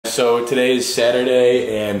So today is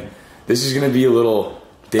Saturday, and this is gonna be a little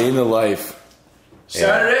day in the life.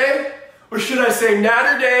 Saturday? Or should I say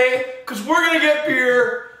Natterday? Because we're gonna get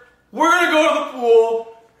beer, we're gonna go to the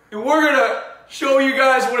pool, and we're gonna show you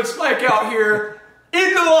guys what it's like out here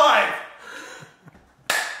in the life.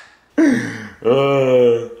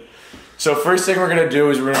 So first thing we're gonna do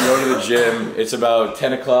is we're gonna go to the gym. It's about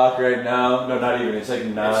 10 o'clock right now. No, not even, it's like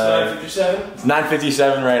 9. It's 9:57? It's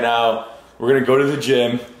 9:57 right now. We're gonna go to the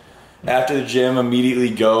gym. After the gym, immediately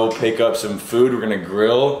go pick up some food. We're gonna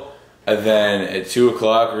grill. And then at 2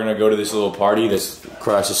 o'clock, we're gonna go to this little party that's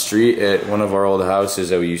across the street at one of our old houses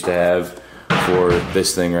that we used to have for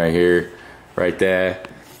this thing right here, right there.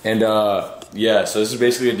 And yeah, so this is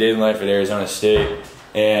basically a day in the life at Arizona State.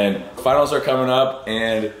 And finals are coming up,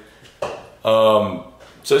 and so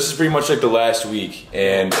this is pretty much like the last week.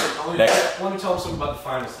 And let me tell them something about the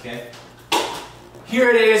finals, okay? Here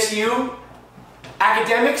at ASU,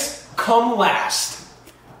 academics come last.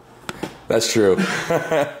 That's true.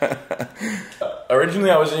 Originally,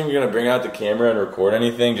 I wasn't even gonna bring out the camera and record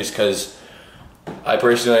anything, just because I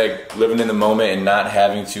personally like living in the moment and not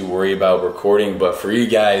having to worry about recording. But for you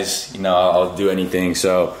guys, you know, I'll do anything.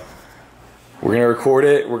 So we're gonna record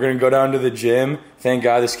it. We're gonna go down to the gym. Thank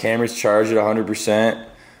God this camera's charged at 100%.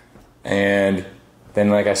 And then,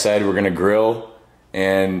 like I said, we're gonna grill.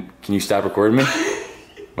 And can you stop recording me,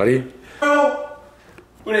 buddy? Bro,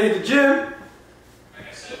 when I hit the gym.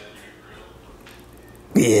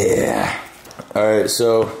 Yeah. Alright,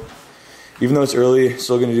 so even though it's early,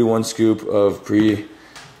 still gonna do one scoop of pre.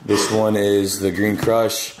 This one is the Green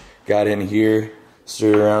Crush. Got in here,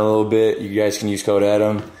 stir it around a little bit. You guys can use code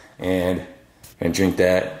ADAM and drink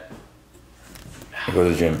that. And go to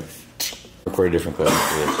the gym. Record a different clip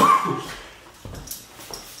for this.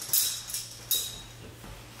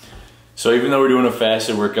 So even though we're doing a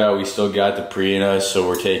fasted workout, we still got the pre in us. So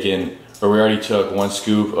we already took one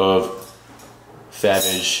scoop of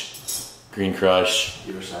Savage Green Crush.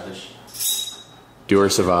 Dior Savage.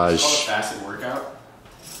 Dior Savage. It's called a fasted workout.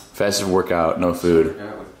 Fasted workout, no food.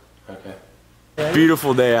 Okay.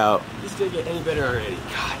 Beautiful day out. This didn't get any better already.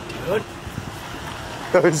 God, dude.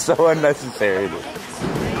 That was so unnecessary.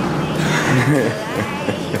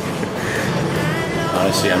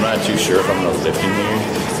 Honestly, I'm not too sure if I'm gonna lift in here.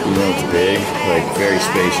 Even though it's big, like very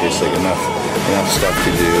spacious, like enough stuff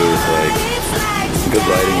to do, like good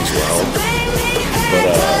lighting as well. But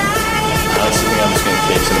honestly, I think I'm just gonna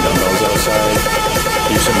take some dumbbells outside,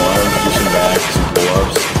 do some arms, do some backs, some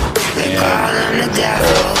pull-ups,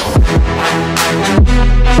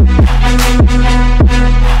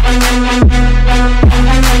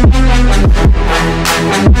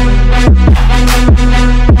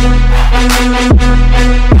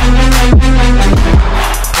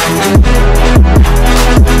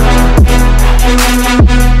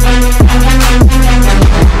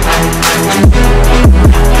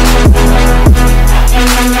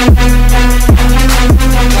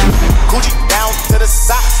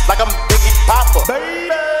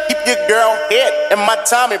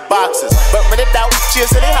 Tommy boxes, but when it out, she a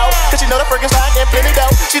silly hoe, cause she know the freaking slide and plenty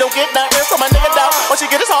dough. She don't get nothing from my nigga though. When she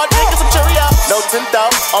get his hard dick and some Cheerios. No tint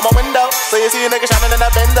though, on my window, so you see a nigga shining in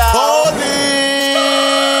that bendo. Holy,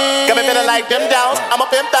 got me feeling like them Jones. I'm a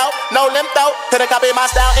pimp though, no limp though. Couldn't copy my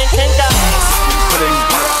style in Kinko.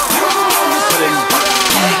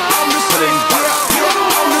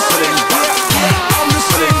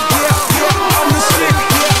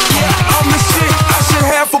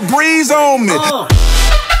 Half a breeze on me.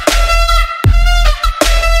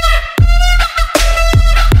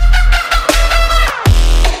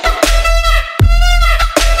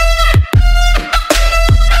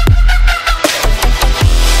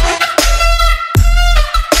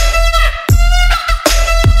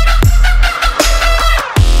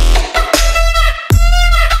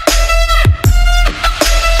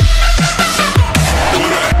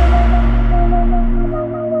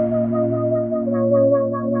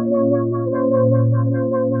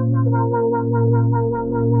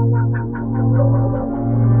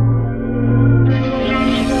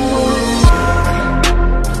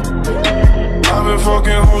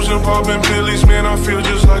 Popping pillies, man, I feel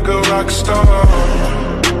just like a rock star.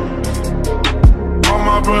 All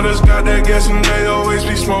my brothers got that gas and they always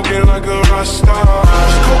be smoking like a rock star.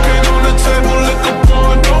 Cocaine on the table, liquor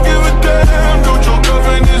pouring, don't give a damn. Don't your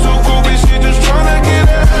girlfriend is who cool, bitch, she just tryna get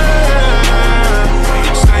in.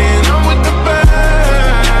 Saying I'm with the band.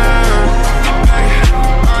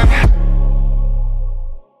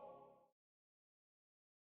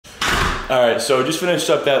 Alright, so just finished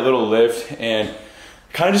up that little lift and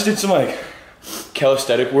kind of just did some like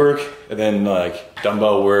calisthenic work and then like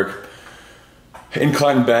dumbbell work.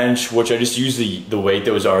 incline bench, which I just used the weight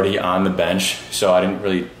that was already on the bench, so I didn't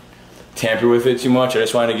really tamper with it too much. I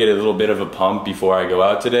just wanted to get a little bit of a pump before I go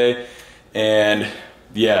out today. And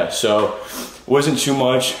yeah, so wasn't too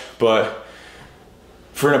much, but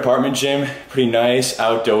for an apartment gym, pretty nice,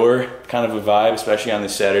 outdoor kind of a vibe, especially on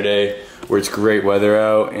this Saturday where it's great weather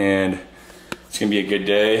out and it's gonna be a good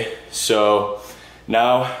day. So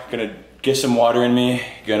now gonna get some water in me,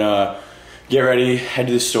 gonna get ready, head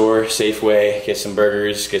to the store, Safeway, get some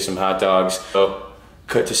burgers, get some hot dogs. So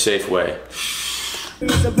cut to Safeway.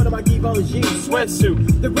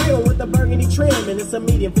 Sweatsuit, the real with the burgundy trim, and it's a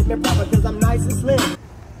medium, fit me proper because I'm nice and slim.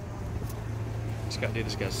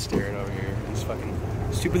 This guy's staring over here. This fucking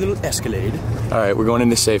stupid little Escalade. All right, we're going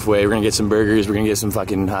into Safeway. We're gonna get some burgers. We're gonna get some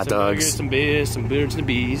fucking hot dogs. Burgers, some beers, some birds and the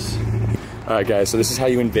bees. All right, guys. So this is how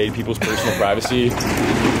you invade people's personal privacy.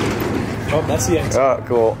 Oh, that's the end. Oh,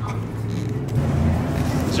 cool.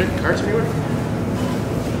 Is there carts anywhere?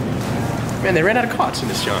 Man, they ran out of cots in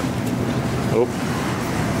this John. Oh.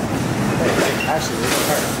 Hey, actually, there's a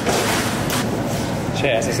cart.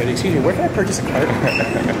 Chaz, I said, excuse me, where can I purchase a cart?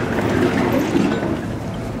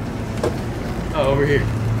 Oh, over here.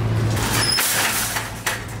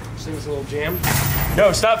 This thing was a little jam.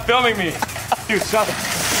 No, stop filming me. Dude, stop.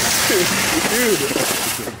 Dude.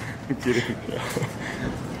 I'm kidding.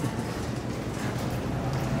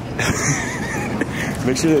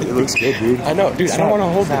 Make sure that it looks good, dude. I know, dude, I don't want to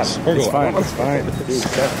hold this. It's fine, it's fine.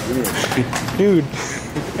 Dude,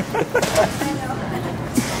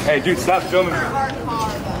 hey, dude, stop filming me.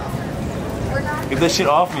 Get that shit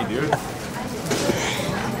off me, dude.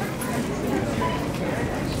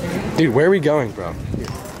 Dude, where are we going, bro?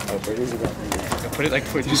 Put it like,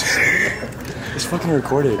 just fucking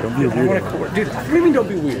record it. Don't be a weirdo. Dude, what do you mean don't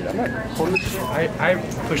be weird? I'm not holding this shit. I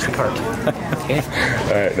pushed the cart.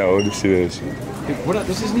 Alright, no, let me see this. Dude, what up?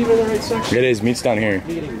 This isn't even the right section. It is, meat's down here. Are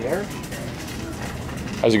you getting there?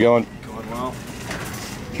 How's it going? Going well.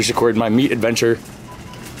 Just recording my meat adventure.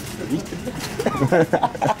 You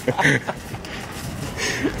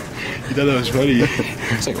thought that was funny.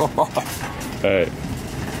 It's like, oh. Alright.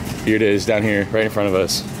 Here it is, down here, right in front of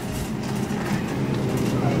us.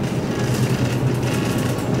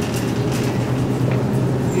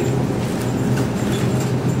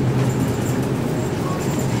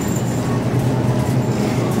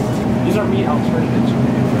 These are meat alternatives.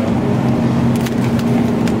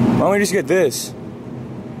 Why don't we just get this?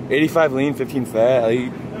 85 lean, 15 fat.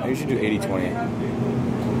 I usually do 80-20.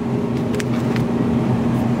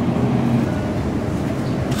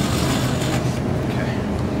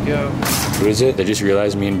 Go. What is it? I just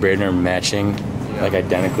realized me and Braden are matching, like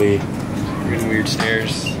identically. We're getting weird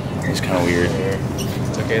stares. It's kind of weird.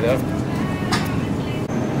 It's okay though.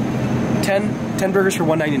 10 burgers for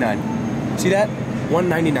 $1.99. See that?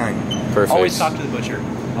 $1.99. Perfect. Always talk to the butcher.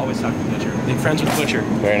 Always talk to the butcher. Make friends with the butcher.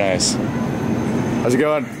 Very nice. How's it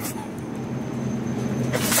going?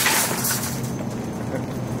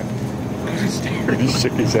 He just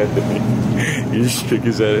shook his head at me. He just shook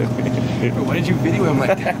his head at me. Why did you video him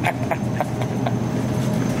like that?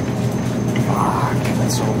 Fuck.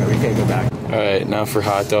 That's so bad. We can't go back. Alright, now for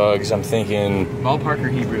hot dogs, I'm thinking... Ballpark or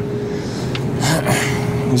Hebrew?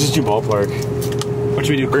 Let's just do ballpark. What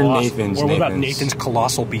should we do? Or Nathan's. Or what about Nathan's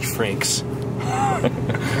Colossal Beef Franks?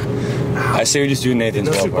 I say we just do Nathan's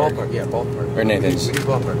Let's ballpark. do ballpark. Yeah, ballpark. Or Nathan's. We do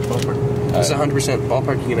ballpark. Ballpark. It's 100%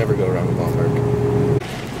 ballpark. You can never go wrong with ballpark.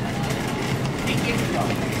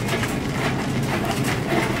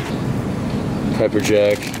 Pepper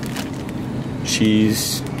jack,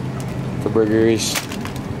 cheese for burgers.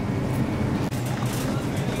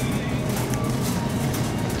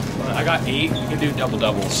 I got 8. You can do double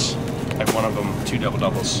doubles. Like one of them, 2 double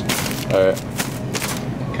doubles. Alright.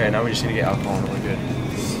 Okay, now we just need to get alcohol and we're good.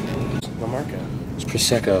 La Marca. It's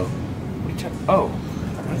Prosecco. Oh.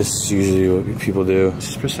 This is usually what people do. This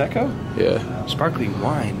is Prosecco? Yeah. Sparkling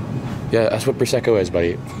wine. Yeah, that's what Prosecco is,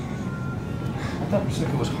 buddy. I thought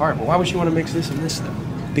Prosecco was hard, but why would you want to mix this and this though?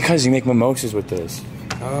 Because you make mimosas with this.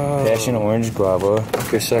 Oh. Passion orange, guava,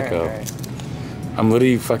 Prosecco. All right. I'm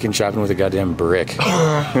literally fucking shopping with a goddamn brick.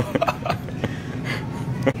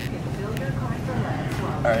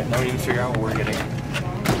 Alright, now we need to figure out what we're getting.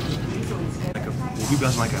 Who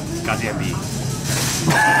doesn't like a goddamn bee?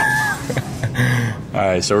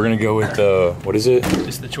 Alright, so we're gonna go with the, what is it? This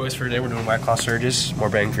is the choice for today. We're doing White Claw Surges. More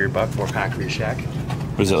bang for your buck, more pack for your shack.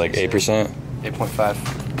 What is it, like 8%? 8.5.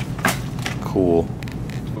 Cool.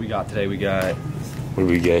 What we got today? We got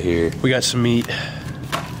here? We got some meat.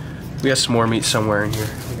 We got some more meat somewhere in here.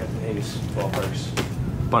 We got the Haze ballparks.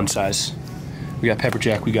 Bun size. We got pepper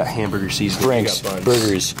jack. We got hamburger seasoning. Franks, we got buns.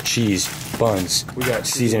 burgers, cheese, buns. We got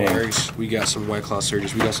seasoning. Burgers. We got some White Claw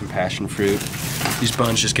surges. We got some passion fruit. These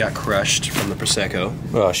buns just got crushed from the Prosecco.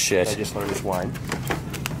 Oh shit. I just learned it's wine.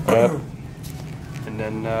 Yep. And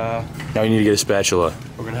then Now you need to get a spatula.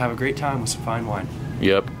 we're gonna have a great time with some fine wine.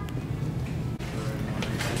 Yep.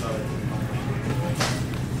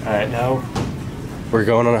 All right, now we're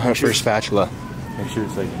going on a hunt for a spatula. Make sure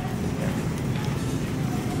it's like.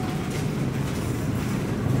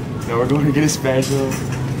 Now we're going to get a spatula.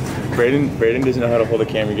 Braden doesn't know how to hold a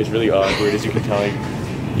camera. He gets really awkward, as you can tell. Like,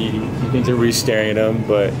 he thinks everybody's staring at him,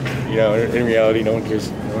 but you know, in reality, no one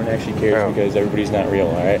cares. No one actually cares because everybody's not real.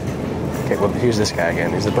 All right. Okay, well, here's this guy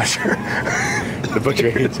again. Here's the butcher. The butcher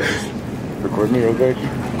hates us. Record me real quick.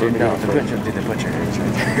 No, the butcher hates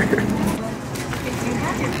right there. If you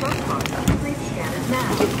have your phone card, please scan it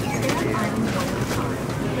now. Scan items on your card.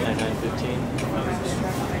 9915.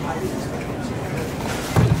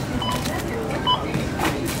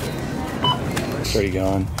 It's already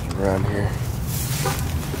gone. Around here.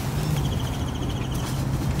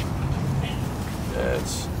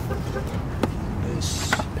 That's this.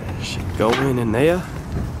 Should go in there.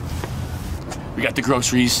 We got the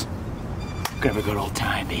groceries. We're gonna have a good old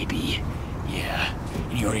time, baby. Yeah.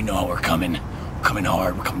 And you already know how we're coming. We're coming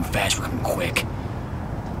hard, we're coming fast, we're coming quick.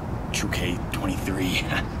 2K23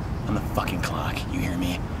 on the fucking clock. You hear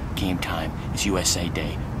me? Game time. It's USA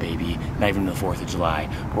Day, baby. Not even the 4th of July.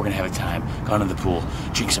 We're gonna have a time. Go to the pool,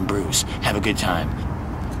 drink some brews, have a good time.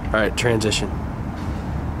 Alright, transition.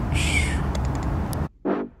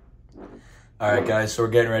 Alright guys, so we're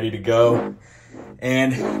getting ready to go.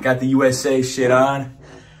 And got the USA shit on.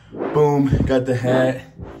 Boom, got the hat,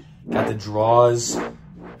 got the draws.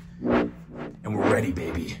 And we're ready,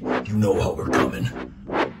 baby. You know how we're coming.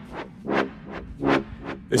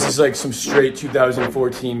 This is like some straight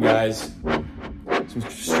 2014, guys. Some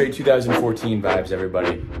straight 2014 vibes,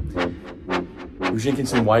 everybody. We're drinking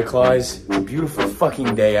some White Claws. It's a beautiful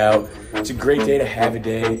fucking day out. It's a great day to have a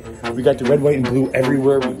day. We got the red, white, and blue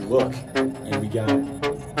everywhere we look. And we got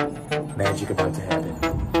magic about to happen.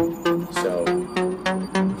 So,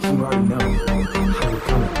 you already know how we're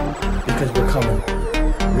coming. Because we're coming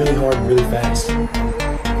really hard, really fast. And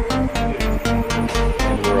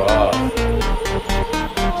we're off.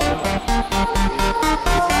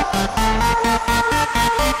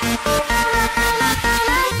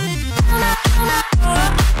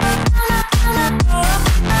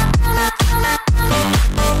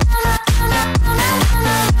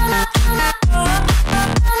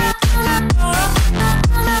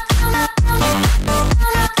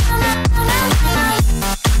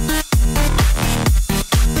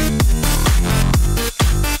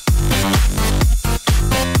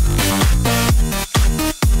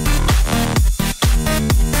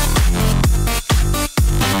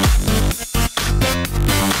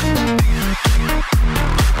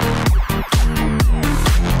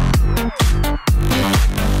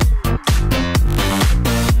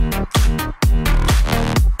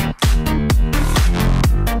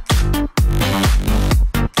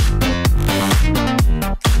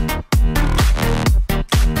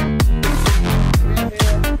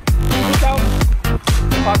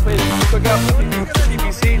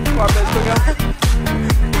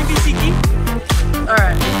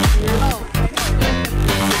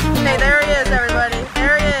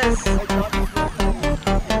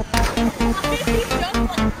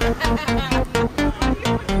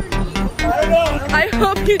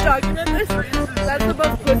 You document this? That's the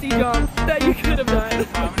most pussy jump that you could have done.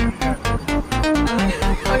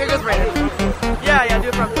 Okay, goes right. Yeah, do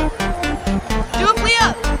it from. Do a flea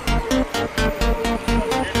up.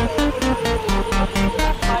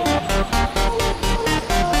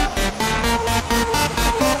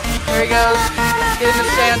 There he goes. Get in the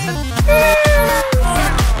stance.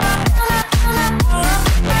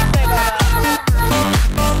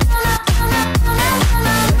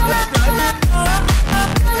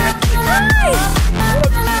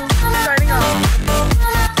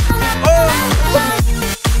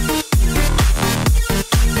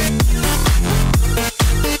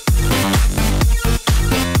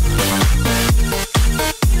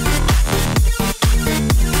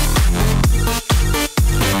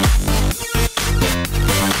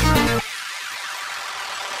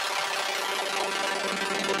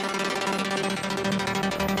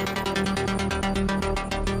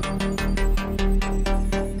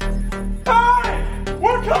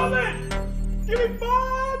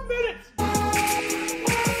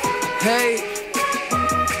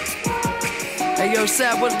 Hey, yo,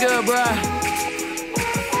 Sap, what's good, bruh?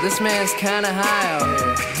 This man's kinda high out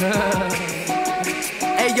here.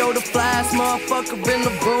 Ayo, the flyest motherfucker in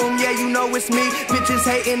the room, yeah, you know it's me. Bitches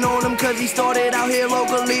hating on him cause he started out here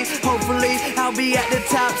locally. Hopefully, I'll be at the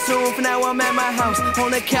top soon. For now, I'm at my house,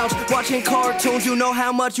 on the couch, watching cartoons. You know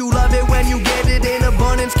how much you love it when you get it in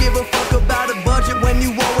abundance. Give a fuck about a budget when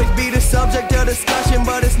you always be the subject of discussion.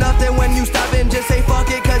 But it's nothing when you stop and just say fuck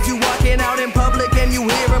it, cause you walking out in public and you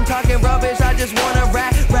hear him talking rubbish. I just wanna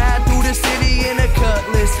ride through the city in a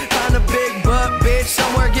cutlass. Find a big butt bitch,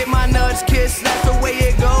 somewhere get my nuts kissed. That's the way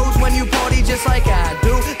it goes when you party just like I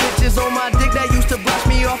do. Bitches on my dick that used to brush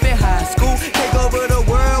me off in high school. Take over the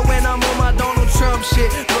world when I'm on my Donald Trump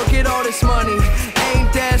shit. Look at all this money,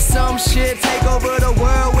 ain't that some shit? Take over the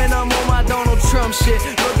world when I'm on my Donald Trump shit.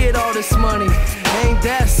 Look at all this money, ain't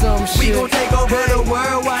that some shit? We gon' take over the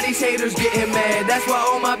world while these haters getting mad. That's why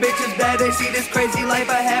all my bitches bad. They see this crazy life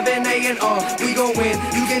I have in A&R. We gon' win,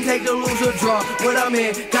 you can take the lose or draw. What I'm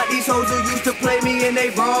in, got these hoes who used to play me in they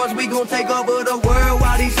bras. We gon' take over the world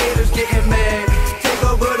while these haters getting mad. Take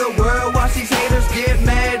over the world, watch these haters get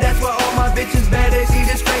mad. That's why all my bitches bad. They see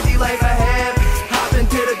this crazy life I have. Hop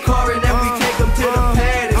into the car and then we take them to the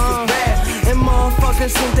pad. It's a rap. And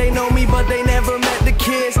motherfuckers think they know me, but they never met the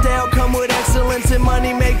kid. Style come with excellence and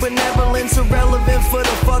money make benevolence irrelevant for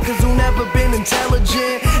the fuckers who never been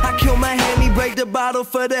intelligent. I kill my handy, break the bottle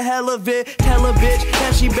for the hell of it. Tell a bitch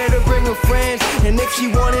that she better bring her friends, and if she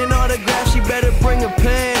want an autograph, she better bring a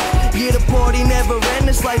pen. Yeah, the party never end.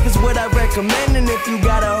 This life is what I recommend, and if you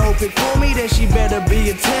gotta hope it for me, then she better be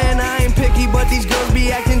a 10. I ain't picky, but these girls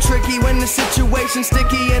be acting tricky when the situation's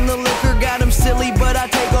sticky and the liquor got them silly. But I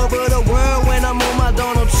take over the world when I'm on my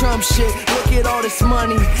Donald Trump shit. Look at all this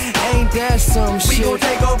money, ain't that some shit? We gon'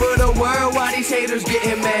 take over the world while these haters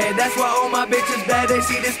getting mad. That's why all my bitches bad. They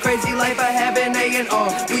see this crazy life I have in A&R.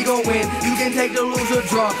 We gon' win, you can take the lose or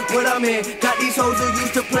draw. What I'm in, got these hoes who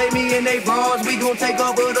used to play me in they bras. We gon' take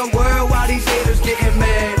over the world while these haters getting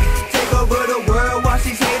mad. Take over the world, watch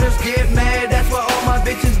these haters get mad. That's why all my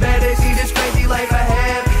bitches bad. They see this crazy life I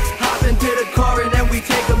have. Hop into the car and then we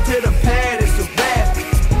take them